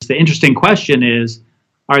The interesting question is,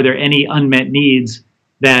 are there any unmet needs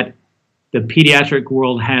that the pediatric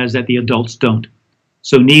world has that the adults don't?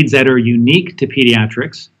 So needs that are unique to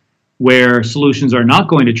pediatrics, where solutions are not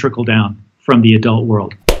going to trickle down from the adult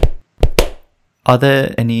world. Are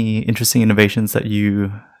there any interesting innovations that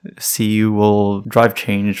you see will drive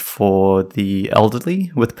change for the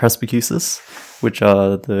elderly with presbycusis, which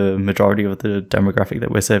are the majority of the demographic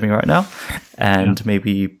that we're serving right now, and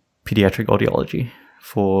maybe pediatric audiology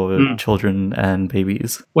for children and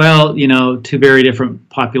babies? Well, two very different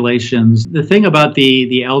populations. The thing about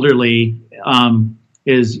the elderly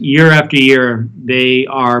is year after year, they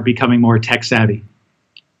are becoming more tech savvy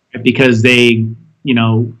because they,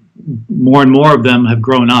 more and more of them have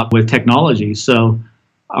grown up with technology. So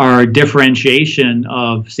our differentiation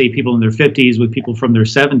of, say, people in their 50s with people from their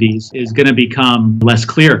 70s is going to become less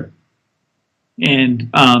clear.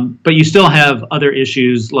 And but you still have other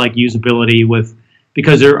issues like usability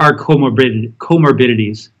because there are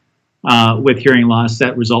comorbidities with hearing loss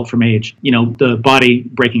that result from age, the body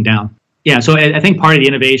breaking down. Yeah, so I think part of the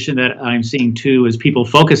innovation that I'm seeing too is people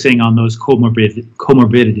focusing on those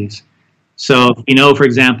comorbidities. So we know, for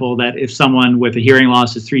example, that if someone with a hearing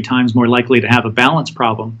loss is 3 times more likely to have a balance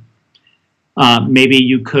problem, maybe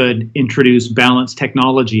you could introduce balance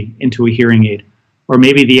technology into a hearing aid. Or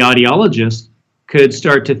maybe the audiologist could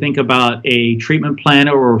start to think about a treatment plan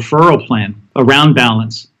or a referral plan around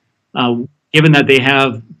balance, given that they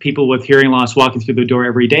have people with hearing loss walking through the door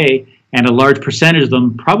every day, and a large percentage of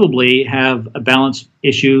them probably have a balance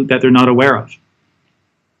issue that they're not aware of.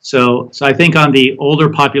 So I think on the older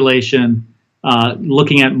population,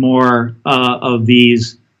 looking at more of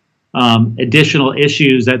these additional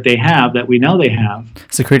issues that they have, that we know they have.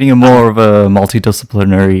 So creating a more of a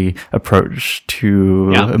multidisciplinary approach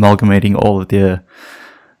to amalgamating all of their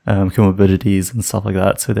comorbidities and stuff like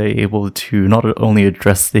that, so they're able to not only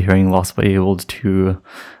address the hearing loss, but able to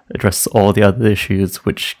address all the other issues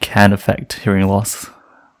which can affect hearing loss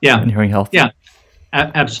and hearing health. Yeah,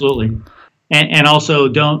 absolutely. And also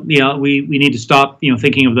we need to stop,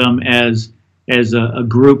 thinking of them as a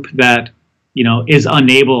group that, is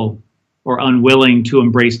unable or unwilling to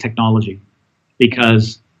embrace technology,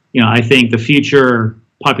 because, I think the future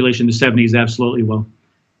population in the 70s absolutely will.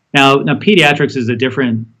 Now pediatrics is a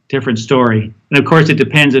different story. And of course it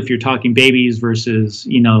depends if you're talking babies versus,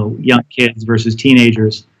 young kids versus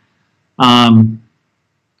teenagers.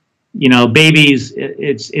 Babies,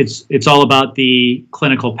 it's all about the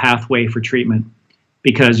clinical pathway for treatment,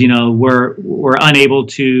 because we're unable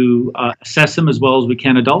to assess them as well as we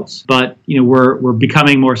can adults, but we're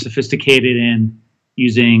becoming more sophisticated in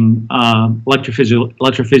using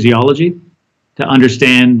electrophysiology to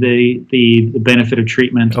understand the benefit of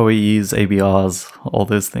treatment. OEEs, ABRs, all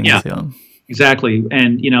those things. Yeah. Exactly,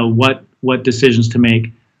 and what decisions to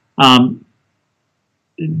make.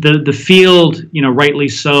 The field, rightly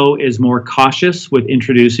so, is more cautious with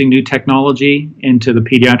introducing new technology into the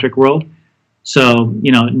pediatric world. So,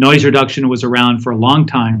 noise reduction was around for a long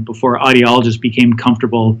time before audiologists became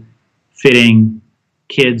comfortable fitting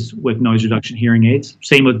kids with noise reduction hearing aids.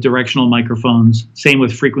 Same with directional microphones, same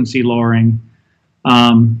with frequency lowering,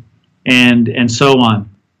 and so on.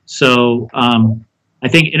 So I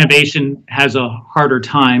think innovation has a harder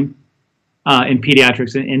time in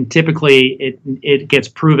pediatrics, and typically it gets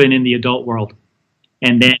proven in the adult world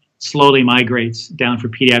and then slowly migrates down for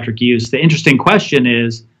pediatric use. The interesting question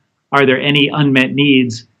is, are there any unmet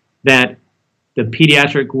needs that the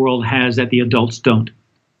pediatric world has that the adults don't?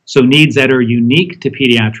 So needs that are unique to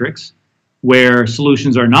pediatrics, where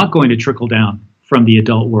solutions are not going to trickle down from the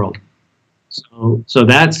adult world. So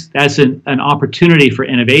that's an opportunity for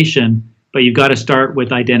innovation, but you've got to start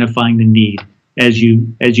with identifying the need, as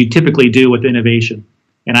you typically do with innovation.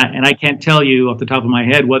 And I can't tell you off the top of my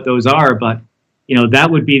head what those are, but that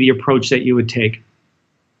would be the approach that you would take.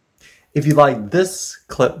 If you like this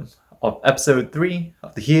clip of episode 3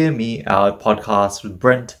 of the Hear Me Out podcast with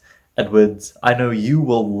Brent Edwards, I know you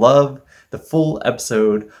will love the full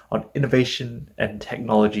episode on innovation and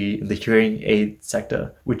technology in the hearing aid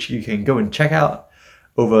sector, which you can go and check out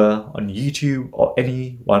over on YouTube or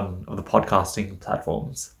any one of the podcasting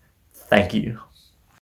platforms. Thank you.